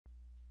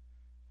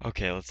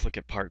Okay, let's look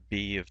at part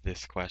B of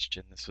this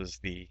question. This was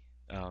the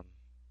um,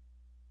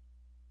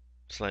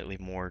 slightly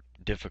more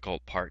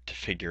difficult part to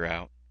figure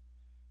out.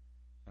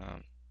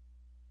 Um,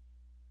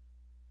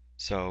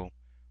 so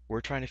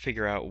we're trying to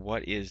figure out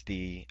what is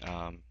the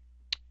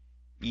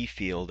E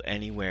field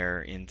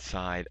anywhere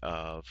inside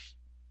of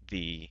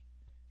the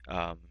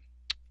um,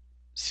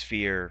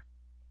 sphere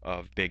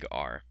of big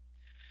R.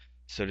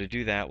 So to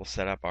do that, we'll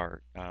set up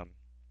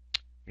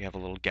we have a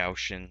little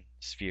Gaussian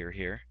sphere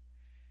here,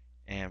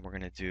 and we're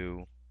going to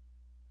do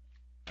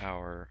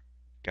our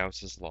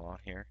Gauss's law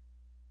here.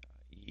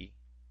 E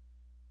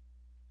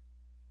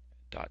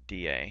dot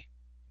dA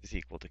is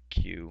equal to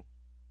Q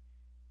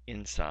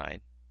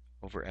inside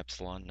over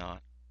epsilon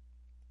naught.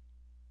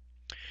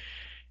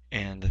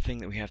 And the thing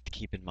that we have to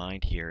keep in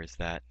mind here is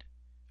that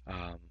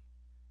um,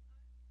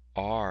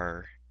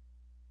 R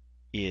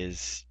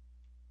is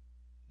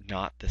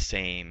not the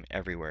same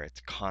everywhere.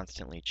 It's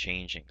constantly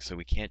changing. So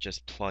we can't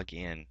just plug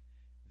in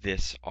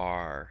this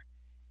R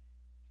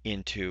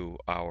into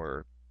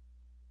our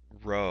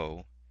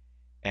rho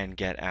and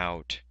get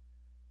out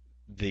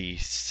the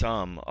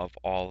sum of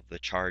all of the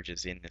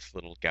charges in this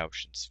little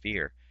Gaussian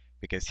sphere.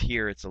 Because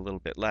here it's a little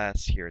bit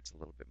less, here it's a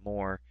little bit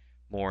more,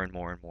 more and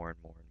more and more and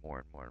more and more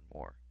and more and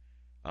more.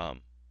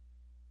 Um,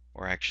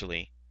 or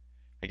actually,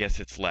 I guess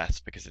it's less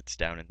because it's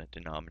down in the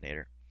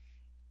denominator.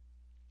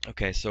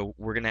 Okay, so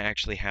we're going to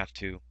actually have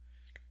to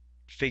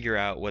figure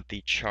out what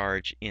the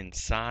charge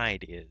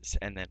inside is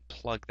and then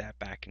plug that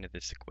back into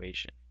this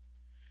equation.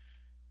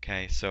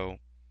 Okay, so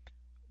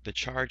the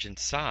charge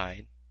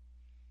inside,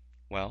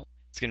 well,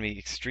 it's going to be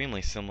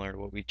extremely similar to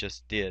what we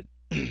just did.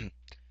 The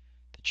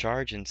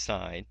charge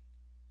inside,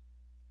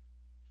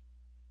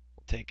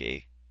 we'll take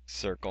a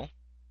circle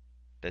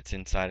that's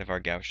inside of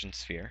our Gaussian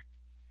sphere,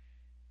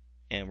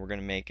 and we're going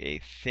to make a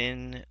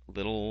thin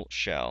little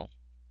shell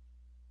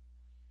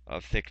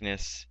of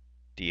thickness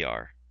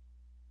dr.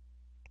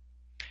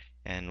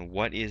 And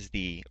what is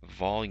the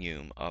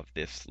volume of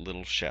this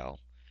little shell?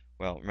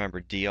 Well, remember,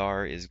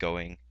 dr is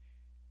going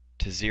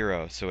to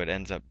 0, so it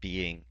ends up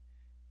being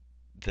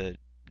the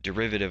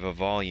derivative of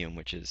volume,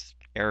 which is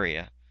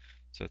area.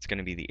 So it's going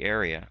to be the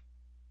area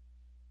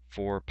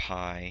 4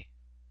 pi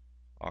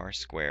r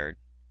squared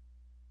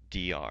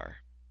dr.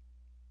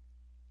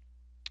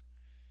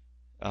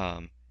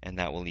 And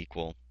that will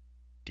equal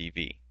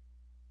dV.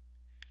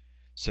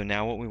 So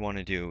now what we want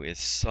to do is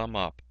sum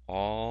up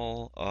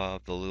all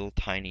of the little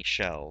tiny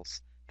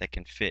shells that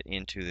can fit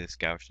into this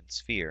Gaussian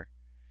sphere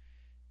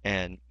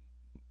and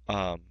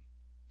um,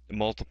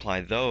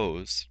 multiply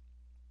those,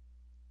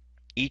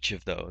 each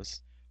of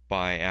those,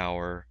 by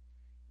our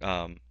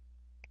um,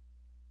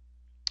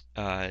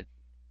 uh,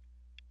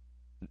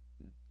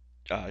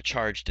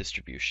 charge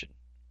distribution,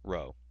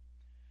 rho.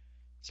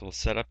 So we'll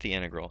set up the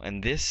integral,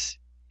 and this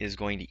is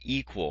going to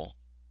equal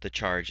the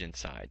charge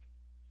inside.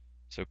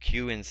 So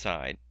Q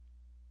inside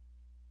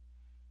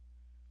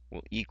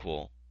will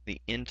equal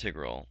the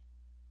integral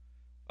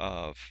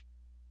of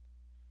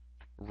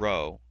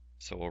rho.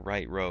 So we'll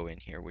write rho in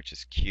here, which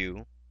is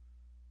Q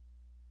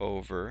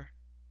over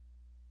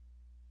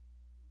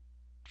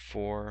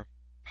 4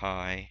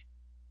 pi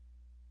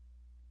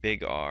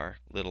big R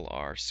little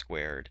r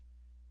squared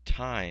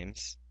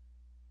times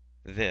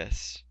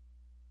this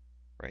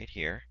right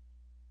here,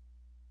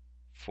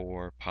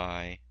 4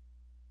 pi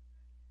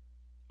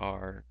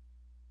r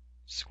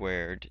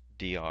squared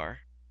dr.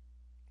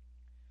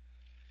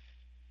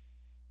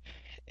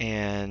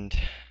 And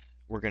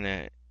we're going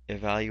to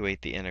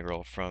evaluate the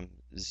integral from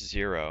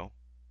 0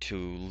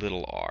 to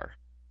little r,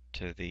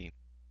 to the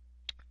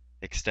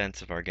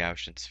extents of our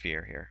Gaussian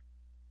sphere here.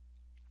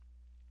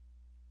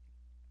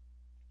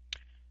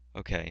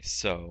 Okay,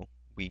 so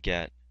we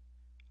get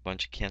a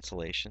bunch of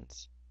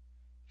cancellations.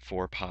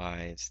 4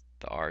 pi's,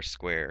 the r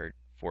squared,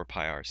 4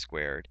 pi r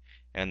squared,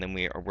 and then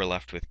we're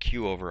left with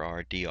q over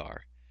r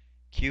dr.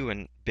 Q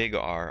and big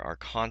R are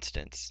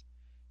constants,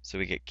 so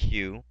we get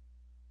q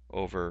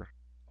over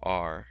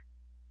r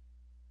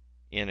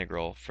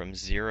integral from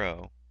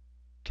 0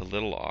 to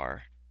little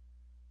r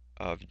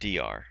of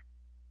dr.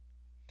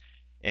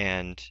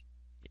 And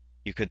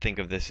you could think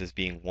of this as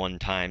being 1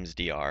 times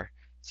dr.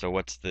 So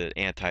what's the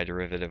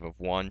antiderivative of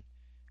 1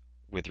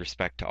 with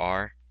respect to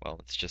r? Well,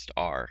 it's just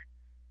r.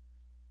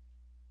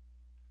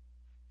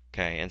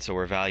 Okay, and so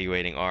we're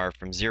evaluating r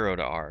from 0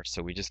 to r,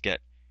 so we just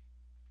get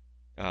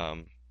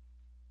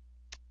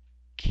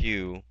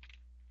q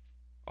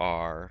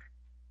r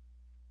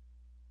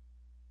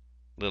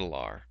little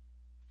r.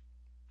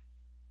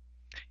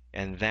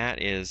 And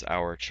that is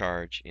our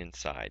charge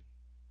inside.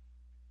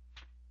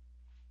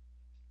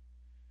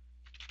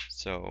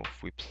 So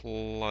if we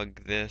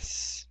plug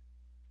this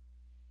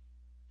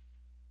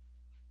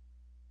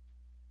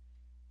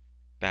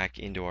back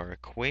into our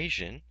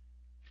equation,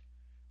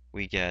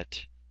 we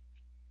get,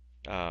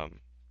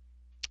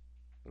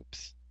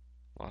 oops,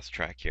 lost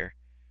track here.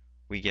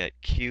 We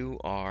get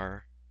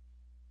QR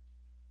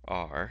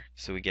R,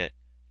 so we get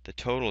the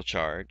total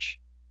charge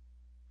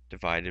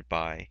divided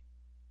by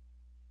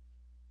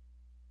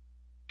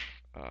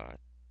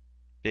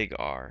big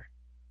R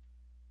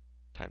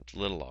times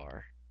little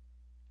r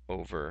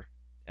over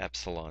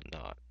epsilon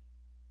naught.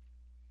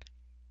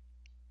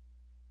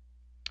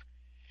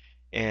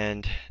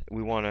 And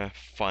we want to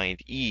find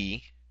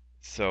E,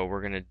 so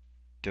we're going to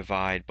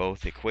divide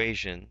both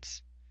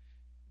equations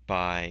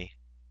by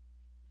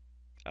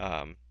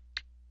dA,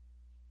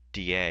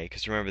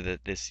 because remember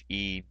that this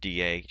E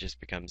dA just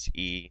becomes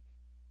E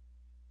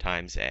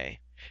times A,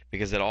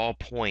 because at all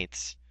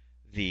points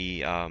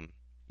the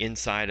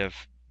inside of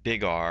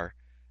big R,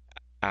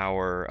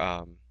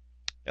 our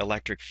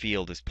electric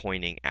field is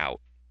pointing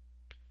out,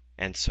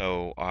 and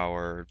so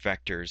our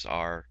vectors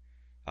are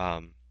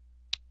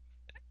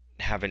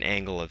have an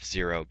angle of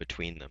 0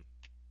 between them.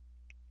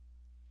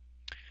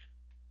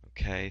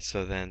 Okay,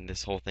 so then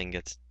this whole thing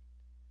gets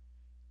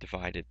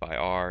divided by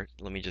R.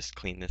 Let me just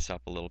clean this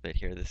up a little bit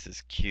here. This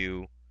is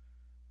Q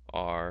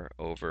R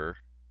over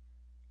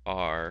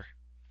R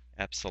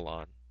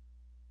epsilon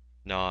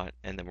naught,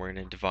 and then we're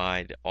going to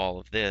divide all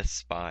of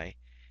this by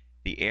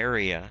the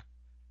area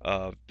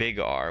of big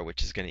R,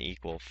 which is going to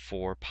equal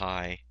 4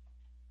 pi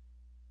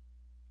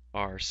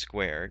R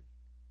squared.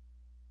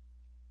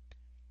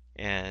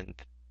 And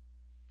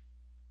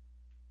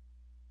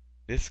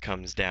this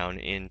comes down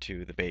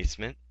into the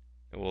basement.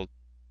 And we'll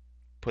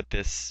put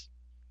this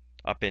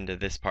up into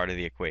this part of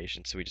the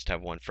equation, so we just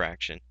have one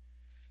fraction.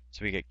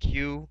 So we get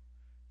Q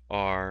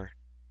R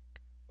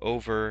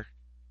over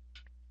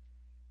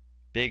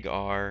big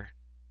R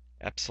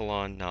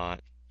epsilon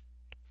naught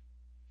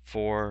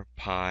 4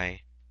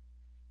 pi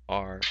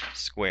R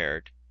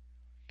squared.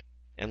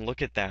 And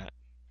look at that.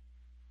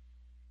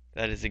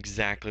 That is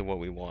exactly what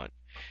we want.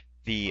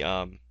 The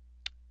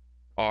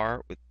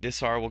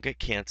this R will get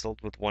canceled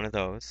with one of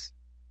those,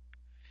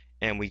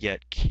 and we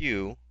get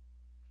Q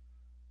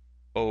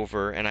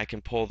over, and I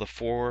can pull the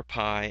 4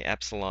 pi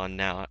epsilon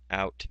naught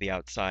out to the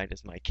outside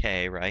as my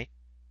K, right?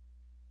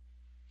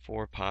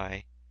 4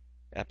 pi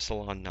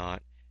epsilon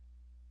naught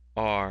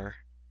R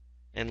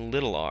and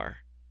little r.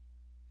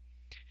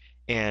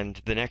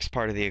 And the next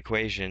part of the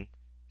equation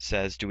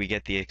says, do we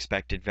get the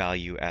expected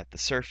value at the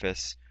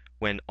surface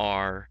when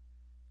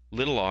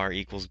little r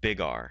equals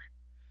big R?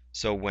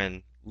 So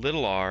when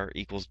little r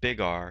equals big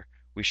R,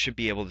 we should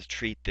be able to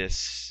treat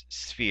this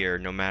sphere,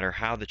 no matter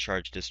how the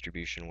charge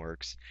distribution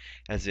works,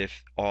 as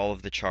if all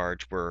of the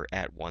charge were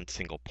at one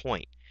single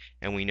point.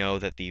 And we know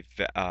that the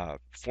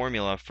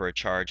formula for a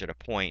charge at a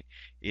point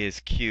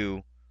is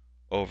Q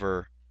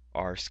over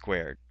R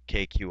squared,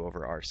 KQ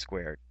over R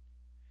squared.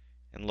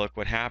 And look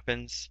what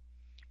happens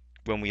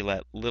when we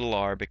let little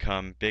r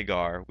become big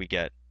R, we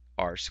get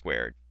R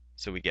squared.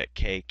 So we get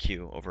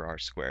KQ over R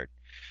squared.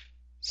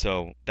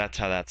 So that's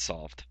how that's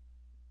solved.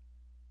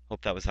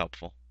 Hope that was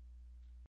helpful.